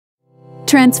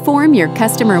Transform your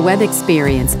customer web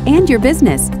experience and your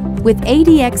business with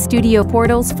Adxstudio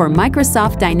portals for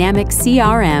Microsoft Dynamics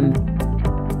CRM.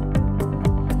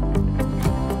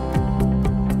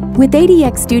 With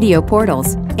Adxstudio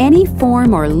portals, any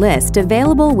form or list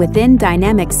available within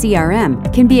Dynamics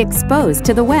CRM can be exposed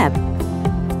to the web.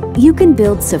 You can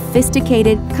build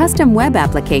sophisticated custom web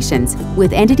applications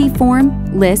with entity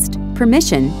form, list,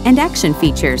 permission, and action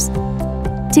features.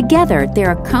 Together,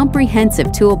 they're a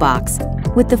comprehensive toolbox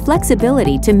with the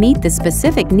flexibility to meet the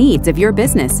specific needs of your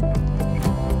business.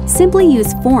 Simply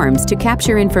use forms to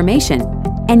capture information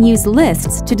and use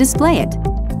lists to display it.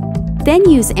 Then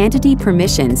use entity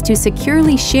permissions to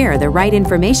securely share the right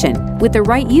information with the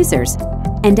right users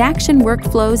and action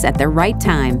workflows at the right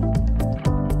time.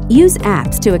 Use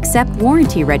apps to accept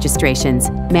warranty registrations,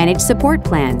 manage support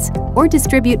plans, or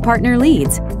distribute partner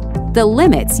leads. The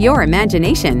limit's your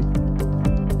imagination.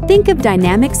 Think of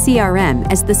Dynamics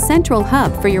CRM as the central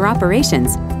hub for your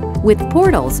operations, with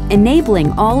portals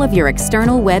enabling all of your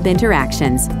external web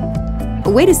interactions.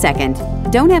 Wait a second,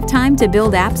 don't have time to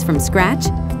build apps from scratch?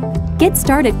 Get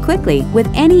started quickly with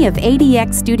any of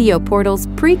Adxstudio portal's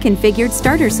pre-configured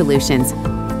starter solutions,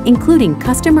 including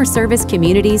customer service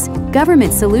communities,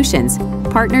 government solutions,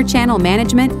 partner channel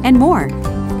management, and more.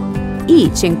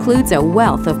 Each includes a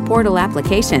wealth of portal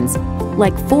applications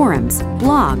like forums,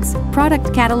 blogs,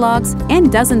 product catalogs,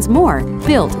 and dozens more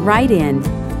built right in.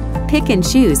 Pick and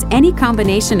choose any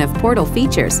combination of portal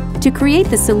features to create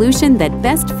the solution that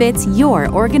best fits your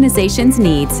organization's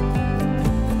needs.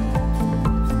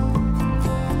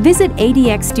 Visit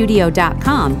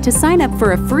adxstudio.com to sign up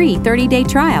for a free 30-day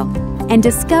trial and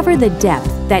discover the depth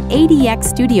that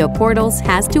Adxstudio portals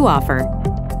has to offer.